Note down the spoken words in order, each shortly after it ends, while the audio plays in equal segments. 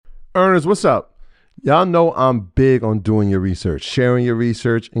Earners, what's up? Y'all know I'm big on doing your research, sharing your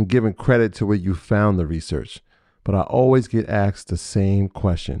research, and giving credit to where you found the research. But I always get asked the same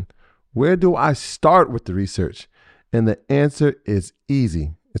question. Where do I start with the research? And the answer is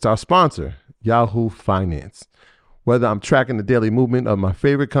easy. It's our sponsor, Yahoo Finance. Whether I'm tracking the daily movement of my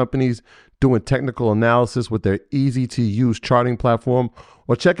favorite companies, doing technical analysis with their easy-to-use charting platform,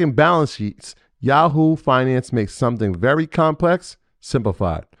 or checking balance sheets, Yahoo Finance makes something very complex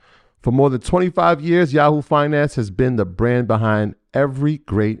simplified. For more than 25 years, Yahoo Finance has been the brand behind every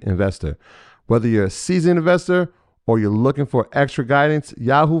great investor. Whether you're a seasoned investor or you're looking for extra guidance,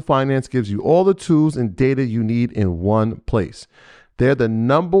 Yahoo Finance gives you all the tools and data you need in one place. They're the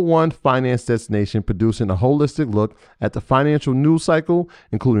 #1 finance destination, producing a holistic look at the financial news cycle,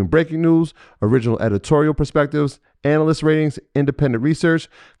 including breaking news, original editorial perspectives, analyst ratings, independent research,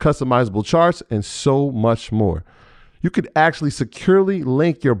 customizable charts, and so much more. You could actually securely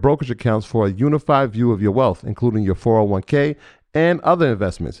link your brokerage accounts for a unified view of your wealth, including your 401k and other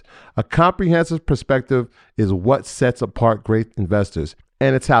investments. A comprehensive perspective is what sets apart great investors,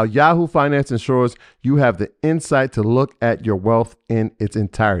 and it's how Yahoo Finance ensures you have the insight to look at your wealth in its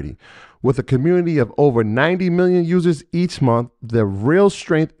entirety. With a community of over 90 million users each month, the real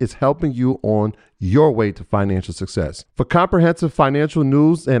strength is helping you on your way to financial success. For comprehensive financial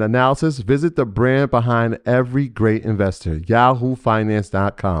news and analysis, visit the brand behind every great investor,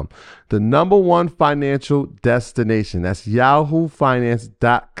 yahoofinance.com. The #1 financial destination. That's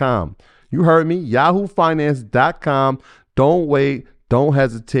yahoofinance.com. You heard me, yahoofinance.com. Don't wait. Don't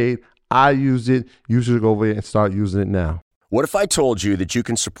hesitate. I use it. You should go over there and start using it now. What if I told you that you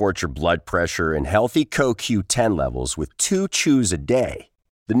can support your blood pressure and healthy CoQ10 levels with 2 chews a day?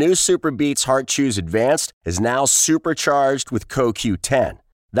 The new Super Beats Heart Chews Advanced is now supercharged with CoQ10.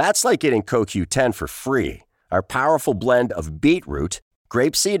 That's like getting CoQ10 for free. Our powerful blend of beetroot,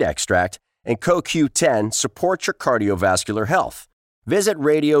 grapeseed extract, and CoQ10 supports your cardiovascular health. Visit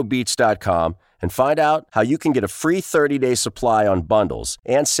radiobeats.com and find out how you can get a free 30-day supply on bundles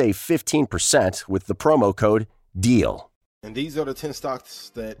and save 15% with the promo code DEAL. And these are the 10 stocks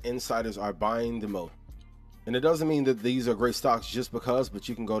that insiders are buying the most. And it doesn't mean that these are great stocks just because, but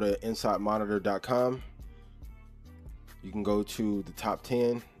you can go to insidemonitor.com. You can go to the top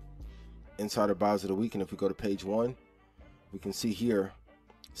 10 insider buys of the week. And if we go to page 1, we can see here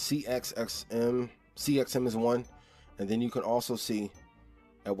CXM is one. And then you can also see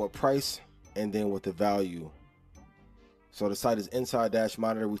at what price and then what the value. So the site is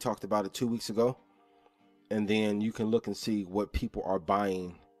Inside-Monitor. We talked about it 2 weeks ago. And then you can look and see what people are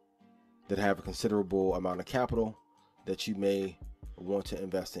buying that have a considerable amount of capital that you may want to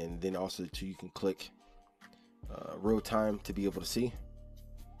invest in. And then also you can click real time to be able to see.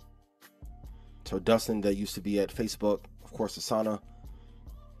 So Dustin, that used to be at Facebook, of course, Asana,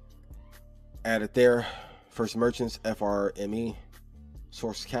 added there. First Merchants, FRME,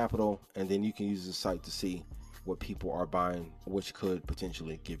 Source Capital, and then you can use the site to see what people are buying, which could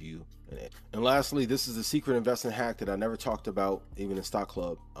potentially give you an edge. And lastly, this is the secret investment hack that I never talked about, even in Stock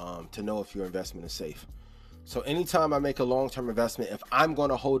Club, to know if your investment is safe. So anytime I make a long-term investment, if I'm going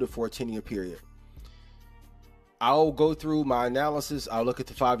to hold it for a 10-year period, I'll go through my analysis. I'll look at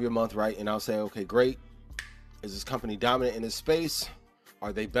the 5-year month, right? And I'll say, okay, great. Is this company dominant in this space?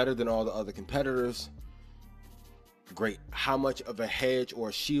 Are they better than all the other competitors? Great. How much of a hedge or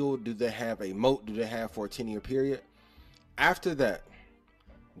a shield do they have, a moat do they have for a 10-year period? After that,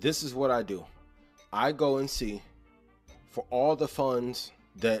 this is what I do. I go and see for all the funds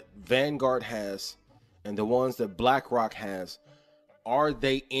that Vanguard has and the ones that BlackRock has, are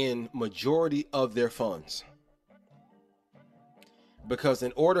they in majority of their funds? Because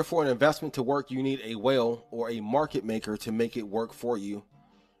in order for an investment to work, you need a whale or a market maker to make it work for you.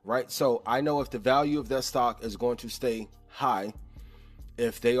 Right? So I know if the value of that stock is going to stay high,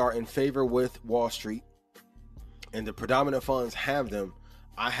 if they are in favor with Wall Street and the predominant funds have them,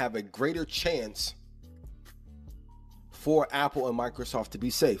 I have a greater chance for Apple and Microsoft to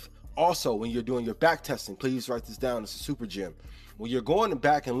be safe. Also, when you're doing your back testing, please write this down. It's a super gem. When you're going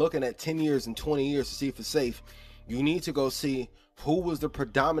back and looking at 10 years and 20 years to see if it's safe, you need to go see who was the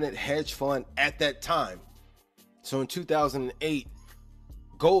predominant hedge fund at that time. So in 2008,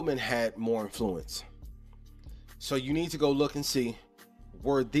 Goldman had more influence. So you need to go look and see,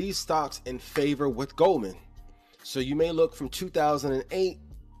 were these stocks in favor with Goldman? So you may look from 2008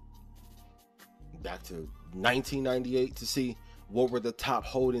 back to 1998 to see what were the top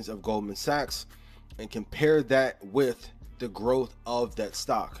holdings of Goldman Sachs and compare that with the growth of that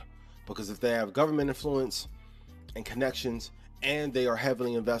stock. Because if they have government influence and connections and they are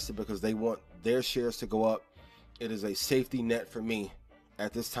heavily invested because they want their shares to go up, it is a safety net for me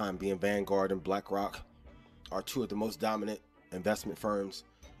at this time, being Vanguard and BlackRock, are two of the most dominant investment firms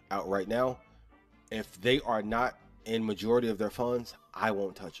out right now. If they are not in majority of their funds, I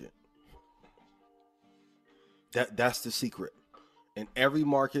won't touch it. That's the secret. In every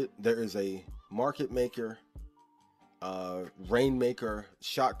market, there is a market maker, rainmaker,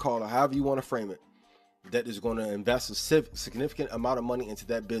 shot caller, however you want to frame it, that is going to invest a significant amount of money into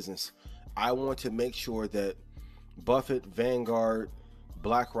that business. I want to make sure that Buffett, Vanguard,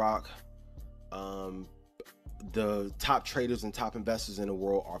 BlackRock, the top traders and top investors in the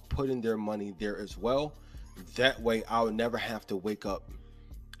world are putting their money there as well. That way I would never have to wake up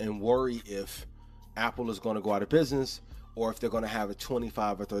and worry if Apple is going to go out of business or if they're going to have a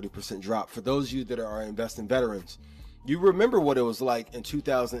 25 or 30% drop. For those of you that are investing veterans, you remember what it was like in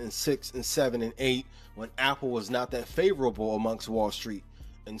 2006 and 7 and 8 when Apple was not that favorable amongst Wall Street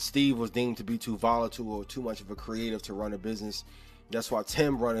and Steve was deemed to be too volatile or too much of a creative to run a business. That's why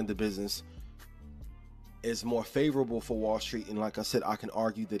Tim running the business is more favorable for Wall Street. And like I said, I can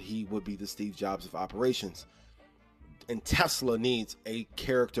argue that he would be the Steve Jobs of operations. And Tesla needs a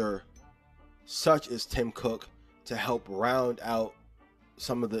character such as Tim Cook to help round out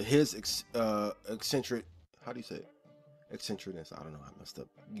some of his eccentric, how do you say it? Eccentricness. I don't know. I messed up.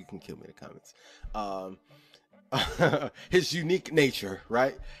 You can kill me in the comments. His unique nature,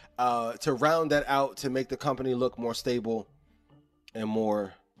 right? To round that out, to make the company look more stable and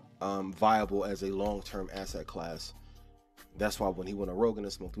more viable as a long-term asset class. That's why when he went on Rogan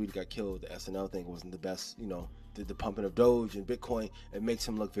and smoked weed, he got killed. The SNL thing wasn't the best, you know, the pumping of Doge and Bitcoin. It makes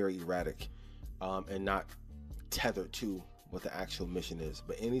him look very erratic and not tethered to what the actual mission is.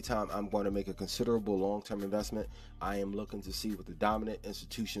 But anytime I'm going to make a considerable long-term investment, I am looking to see what the dominant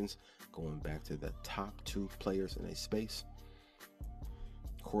institutions, going back to the top 2 players in a space,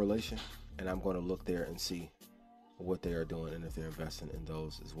 correlation, and I'm going to look there and see what they are doing and if they're investing in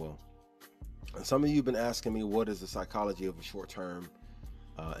those as well. And some of you have been asking me, what is the psychology of a short-term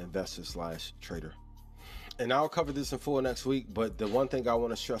investor / trader? And I'll cover this in full next week, but the one thing I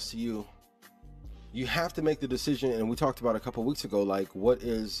want to stress to you, you have to make the decision, and we talked about a couple weeks ago, like what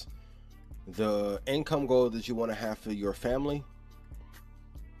is the income goal that you want to have for your family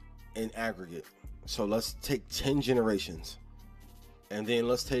in aggregate. So let's take 10 generations, and then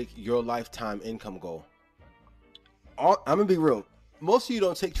let's take your lifetime income goal. I'm gonna be real. Most of you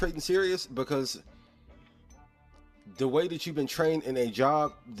don't take trading serious because the way that you've been trained in a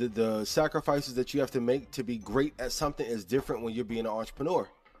job, the sacrifices that you have to make to be great at something is different when you're being an entrepreneur.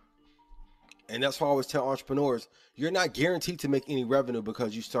 And that's why I always tell entrepreneurs, you're not guaranteed to make any revenue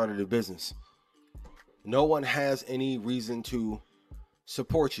because you started a business. No one has any reason to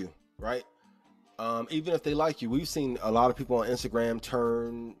support you, right? Even if they like you. We've seen a lot of people on Instagram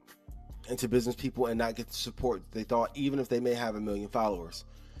turn into business people and not get the support they thought, even if they may have 1 million followers.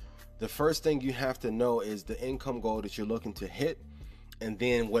 The first thing you have to know is the income goal that you're looking to hit. And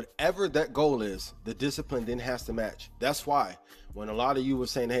then whatever that goal is, the discipline then has to match. That's why when a lot of you were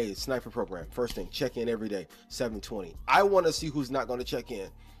saying, hey, sniper program, first thing, check in every day, 7:20. I want to see who's not going to check in.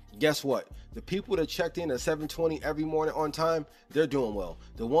 Guess what? The people that checked in at 7:20 every morning on time, they're doing well.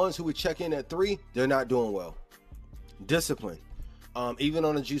 The ones who would check in at 3, they're not doing well. Discipline. Even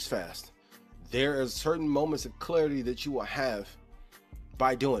on a juice fast, there are certain moments of clarity that you will have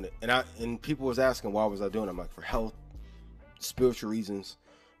by doing it. And people was asking, why was I doing it? I'm like, for health, spiritual reasons,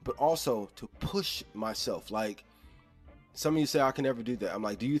 but also to push myself. Like some of you say, I can never do that. I'm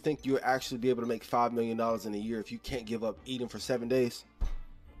like, do you think you'll actually be able to make $5 million in a year if you can't give up eating for 7 days?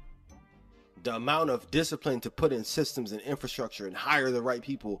 The amount of discipline to put in systems and infrastructure and hire the right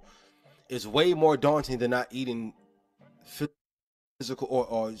people is way more daunting than not eating physical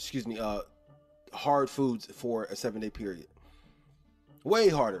or hard foods for a 7-day period. Way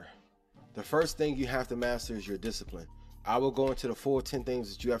harder. The first thing you have to master is your discipline. I will go into the full 10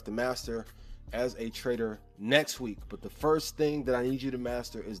 things that you have to master as a trader next week. But the first thing that I need you to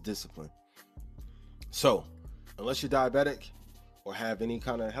master is discipline. So, unless you're diabetic or have any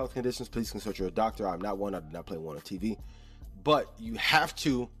kind of health conditions, please consult your doctor. I'm not one. I do not play one on TV. But you have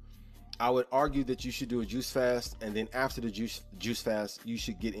to, I would argue that you should do a juice fast. And then after the juice fast, you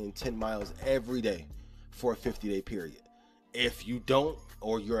should get in 10 miles every day for a 50-day period. If you don't,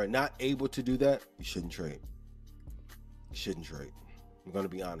 or you're not able to do that, you shouldn't trade. Shouldn't trade. I'm going to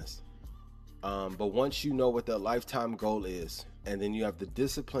be honest. But once you know what the lifetime goal is, and then you have the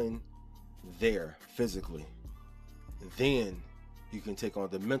discipline there physically, then you can take on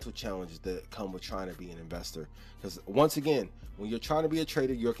the mental challenges that come with trying to be an investor. Because once again, when you're trying to be a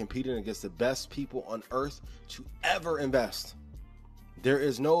trader, you're competing against the best people on earth to ever invest. There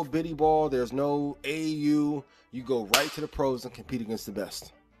is no biddy ball. There's no AAU. You go right to the pros and compete against the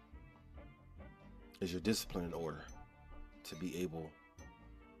best. Is your discipline in order to be able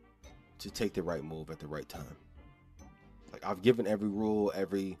to take the right move at the right time? Like, I've given every rule,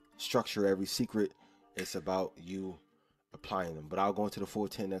 every structure, every secret. It's about you applying them. But I'll go into the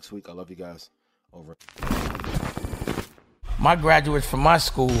 410 next week. I love you guys. Over. My graduates from my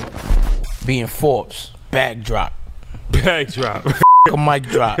school being Forbes, bag drop. Bag drop. A mic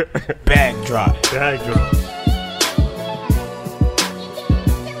drop. Bag drop. Bag drop.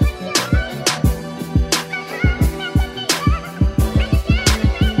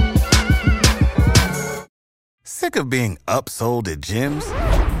 Sick of being upsold at gyms?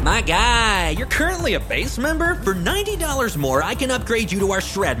 My guy, you're currently a base member? For $90 more, I can upgrade you to our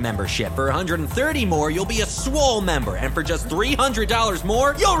Shred membership. For $130 more, you'll be a Swole member. And for just $300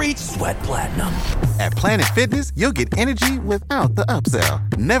 more, you'll reach Sweat Platinum. At Planet Fitness, you'll get energy without the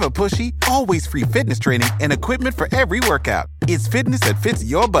upsell. Never pushy, always free fitness training and equipment for every workout. It's fitness that fits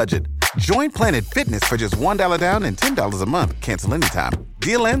your budget. Join Planet Fitness for just $1 down and $10 a month. Cancel anytime.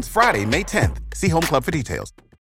 Deal ends Friday, May 10th. See Home Club for details.